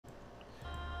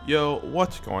Yo,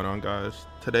 what's going on, guys?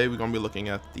 Today we're gonna be looking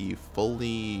at the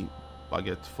fully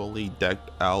decked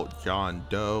out John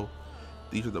Doe.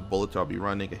 These are the bullets I'll be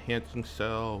running: enhancing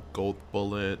cell, gold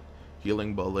bullet,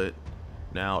 healing bullet.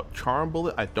 Now, charm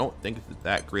bullet, I don't think it's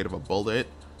that great of a bullet.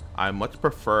 I much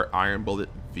prefer iron bullet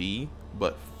V,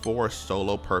 but for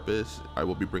solo purpose, I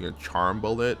will be bringing charm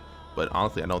bullet. But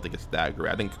honestly, I don't think it's that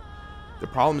great. I think the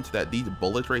problem is that these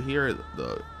bullets right here,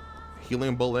 the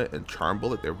healing bullet and charm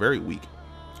bullet, they're very weak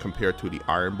compared to the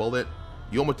iron bullet.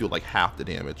 You almost do like half the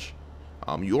damage.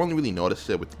 You only really notice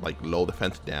it with like low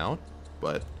defense down,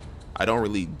 but I don't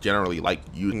really generally like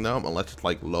using them unless it's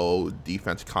like low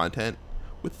defense content,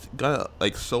 which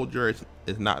like soldier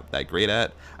is not that great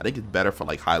at. I think it's better for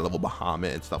like high level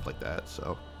Bahamut and stuff like that.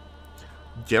 So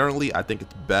generally I think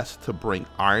it's best to bring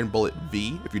iron bullet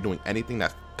V if you're doing anything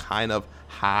that's kind of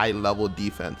high level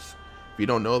defense. If you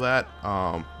don't know that,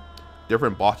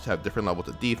 different bosses have different levels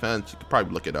of defense. You could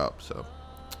probably look it up. So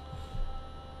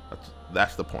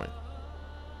that's the point.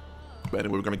 But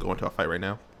anyway, we're gonna go into a fight right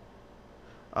now.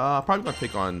 Probably gonna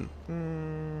take on.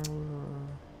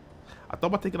 I thought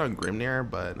about taking on Grimnir,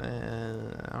 but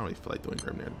I don't really feel like doing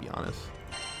Grimnir, to be honest.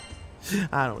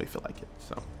 I don't really feel like it.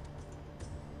 So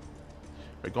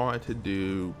we're going to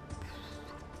do.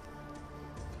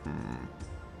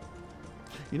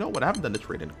 You know what? I haven't done this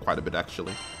raid in quite a bit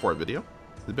actually for a video.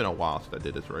 It's been a while since I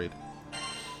did this raid.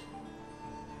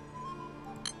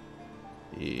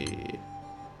 Yeah.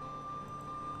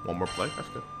 One more play. That's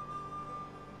good.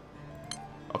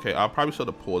 Okay, I'll probably show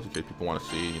the pools in case people want to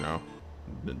see, you know.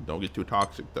 Don't get too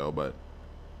toxic though, but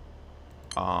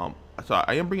so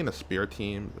I am bringing a spear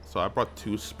team. So I brought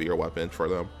 2 spear weapons for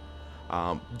them.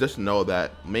 Just know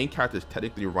that main character is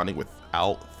technically running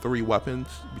without 3 weapons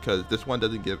because this one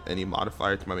doesn't give any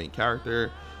modifier to my main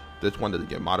character. This one doesn't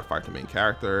get modified to main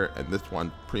character, and this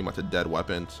one pretty much a dead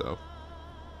weapon. So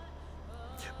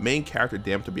main character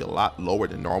damage to be a lot lower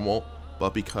than normal,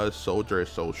 but because soldier is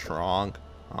so strong,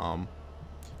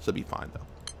 should be fine though.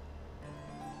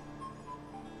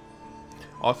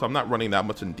 Also, I'm not running that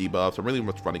much in debuffs. I'm really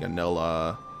much running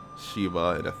Anila,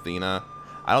 Shiva, and Athena.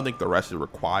 I don't think the rest is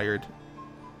required.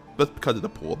 That's because of the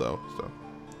pool though. So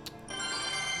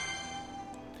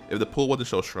if the pool wasn't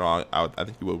so strong, I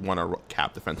think you would want to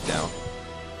cap defense down.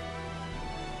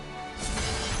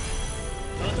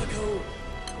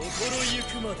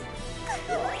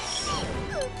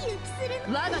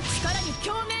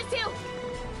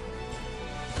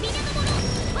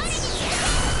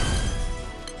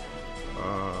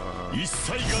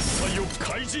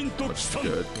 What's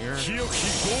good here?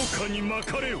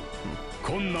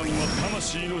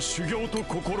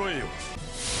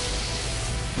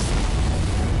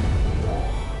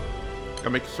 I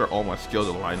make sure all my skills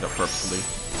are lined up perfectly.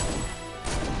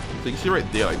 So you can see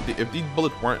right there, like if these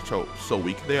bullets weren't so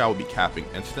weak there, I would be capping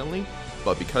instantly.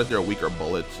 But because they're weaker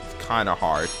bullets, it's kind of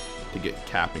hard to get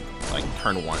capping like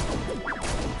turn 1.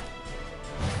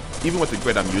 Even with the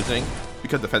grid I'm using,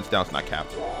 because defense down is not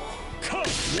capped.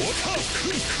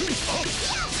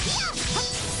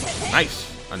 Nice,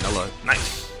 Anila,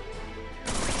 nice.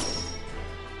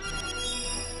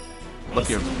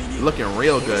 Looking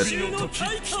real good.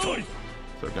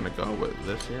 So we're gonna go with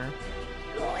this here.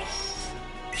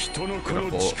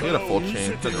 Get a full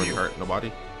chain, doesn't really hurt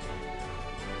nobody.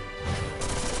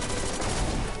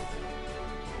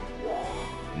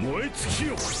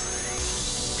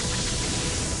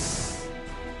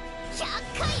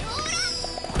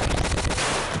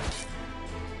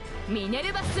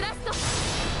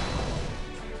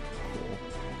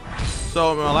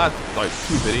 So in my last like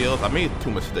 2 videos, I made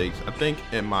 2 mistakes. I think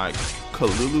in my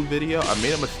Kalulu video, I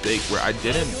made a mistake where I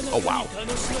didn't. Oh wow.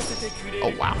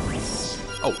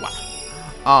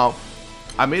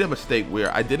 I made a mistake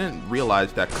where I didn't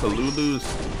realize that Kalulu's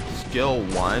skill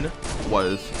 1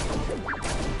 was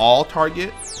all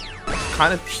target,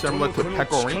 kind of similar to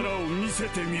Pecorin.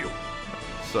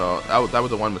 So that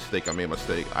was the one mistake I made.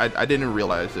 I didn't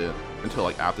realize it until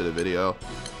like after the video,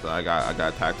 so I got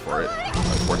attacked for it,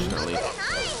 unfortunately.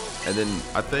 And then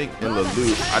I think in the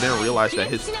loot, I didn't realize that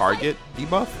his target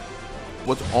debuff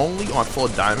was only on full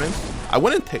diamonds. I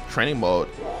went in training mode,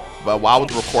 but while I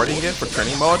was recording it for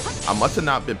training mode, I must have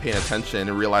not been paying attention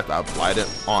and realized I applied it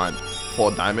on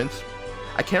full diamonds.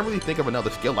 I can't really think of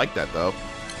another skill like that though,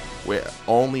 where it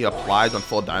only applies on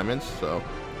full diamonds. So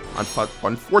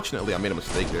unfortunately, I made a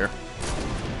mistake there,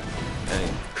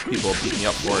 and people beat me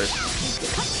up for it.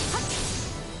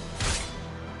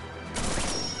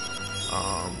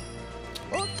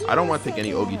 I don't want to take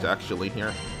any Ogies actually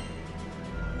here.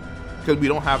 Because we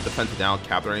don't have defense down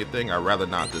cap or anything, I'd rather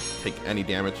not just take any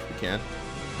damage if we can.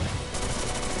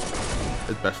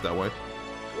 It's best that way.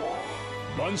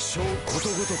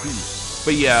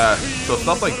 But yeah, so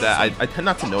stuff like that, I tend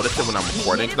not to notice it when I'm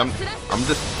recording because I'm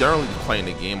just generally just playing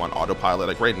the game on autopilot.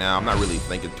 Like right now, I'm not really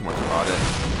thinking too much about it.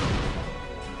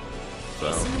 So,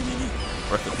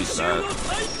 rest in peace, that.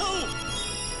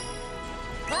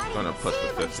 I'm gonna push the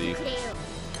 50.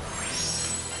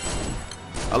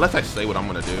 Unless I say what I'm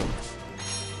gonna do,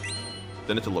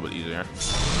 then it's a little bit easier.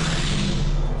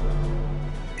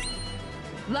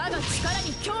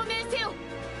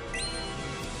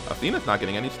 Athena's not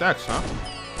getting any stacks, huh?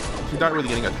 She's not really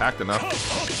getting attacked enough.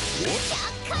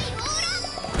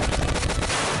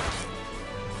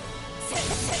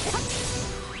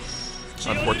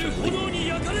 Unfortunately.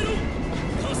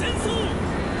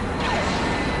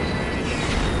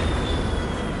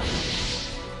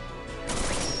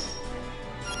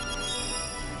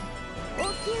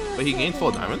 But he gained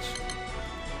full diamonds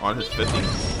on his 50.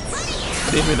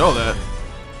 I didn't even know that.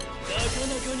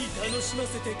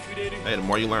 Hey, the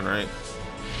more you learn, right?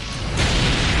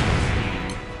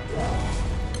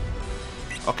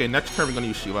 Okay, next turn we're gonna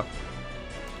use Shiva.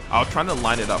 I was trying to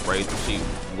line it up, right, to see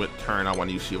what turn I want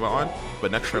to use Shiva on,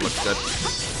 but next turn looks good.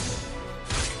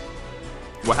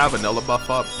 We'll have Vanilla buff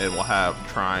up, and we'll have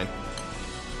Trine.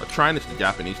 Trine is the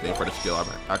Japanese name for the skill,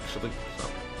 actually. So.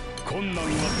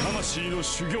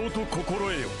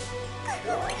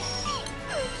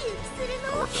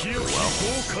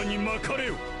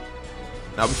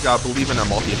 Now we just gotta believe in our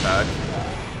multi-attack.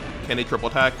 Can they triple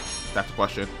attack? That's the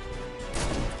question.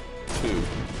 2,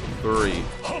 3, 1,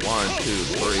 2,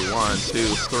 3, 1,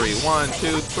 2, 3, 1,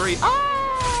 2, 3.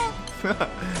 Ah!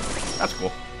 That's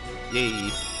cool.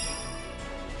 Yay.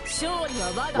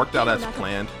 Worked out as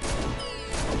planned.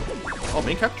 Oh,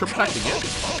 main cap triple attack again?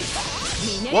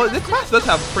 Well, this class does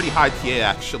have pretty high TA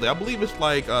actually. I believe it's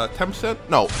like 10%.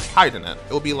 No, higher than that.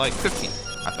 It will be like 15,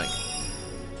 I think.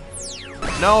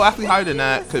 No, actually higher than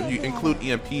that because you include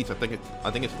EMPs. I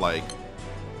think it's like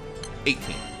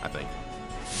 18. I think.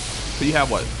 So you have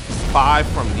what? 5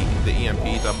 from the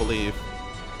EMPs, I believe.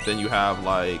 Then you have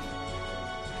like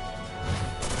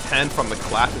 10 from the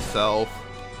class itself.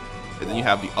 And then you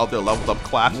have the other leveled up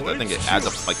classes. I think it adds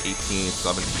up to like 18,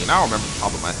 17. I don't remember the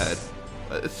top of my head.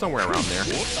 But it's somewhere around there.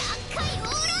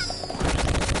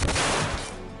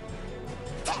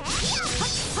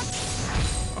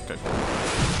 Okay.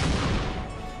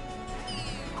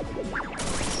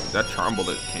 That charm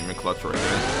bullet came in clutch right there.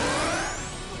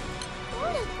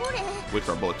 Waste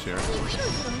our bullets here.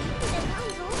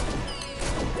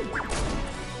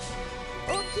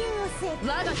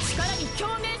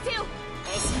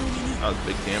 That was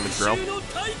big damage, girl.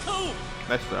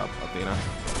 Nice job, Athena.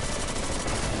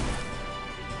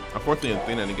 Unfortunately,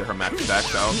 Athena didn't get her max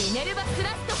stacks out.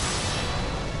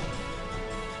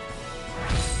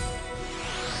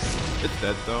 It's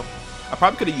dead, though. I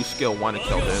probably could have used skill 1 and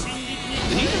killed it.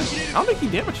 Did he? I don't think he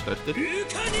damaged us, did he?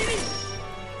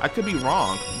 I could be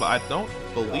wrong, but I don't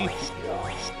believe he...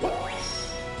 What?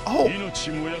 Oh!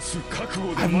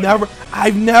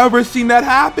 I've never seen that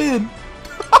happen!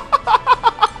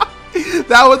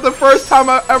 That was the first time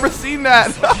I've ever seen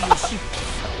that.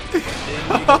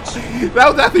 That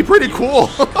was actually pretty cool.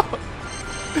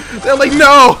 They're like,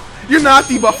 no, you're not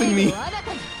debuffing me.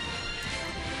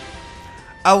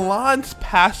 Alon's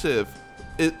passive,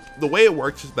 the way it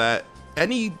works is that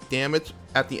any damage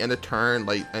at the end of turn,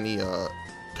 like any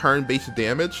turn-based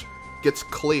damage, gets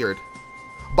cleared.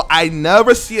 But I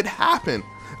never see it happen.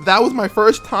 That was my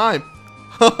first time.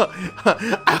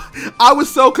 I was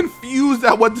so confused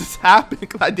at what just happened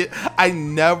because I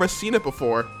never seen it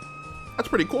before. That's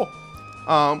pretty cool.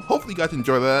 Hopefully you guys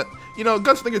enjoy that. You know,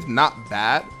 Gunslinger's not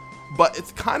bad, but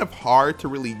it's kind of hard to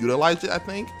really utilize it, I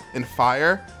think, in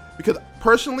fire. Because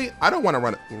personally, I don't want to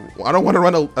run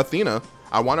Athena.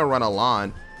 I want to run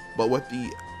Alon, but with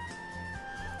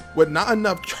not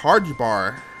enough charge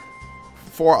bar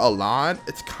for Alon,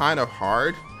 it's kind of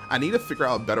hard. I need to figure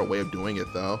out a better way of doing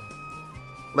it though.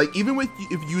 Like even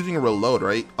if using a reload,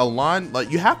 right? Alon,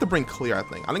 like you have to bring clear, I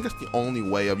think. I think that's the only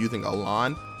way of using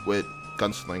Alon with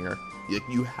Gunslinger.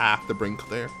 You have to bring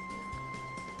clear.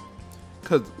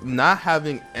 Cause not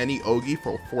having any Ogi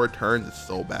for 4 turns is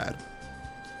so bad.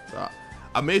 So,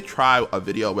 I may try a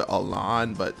video with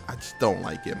Alon, but I just don't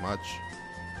like it much.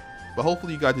 But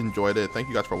hopefully you guys enjoyed it. Thank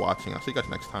you guys for watching. I'll see you guys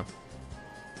next time.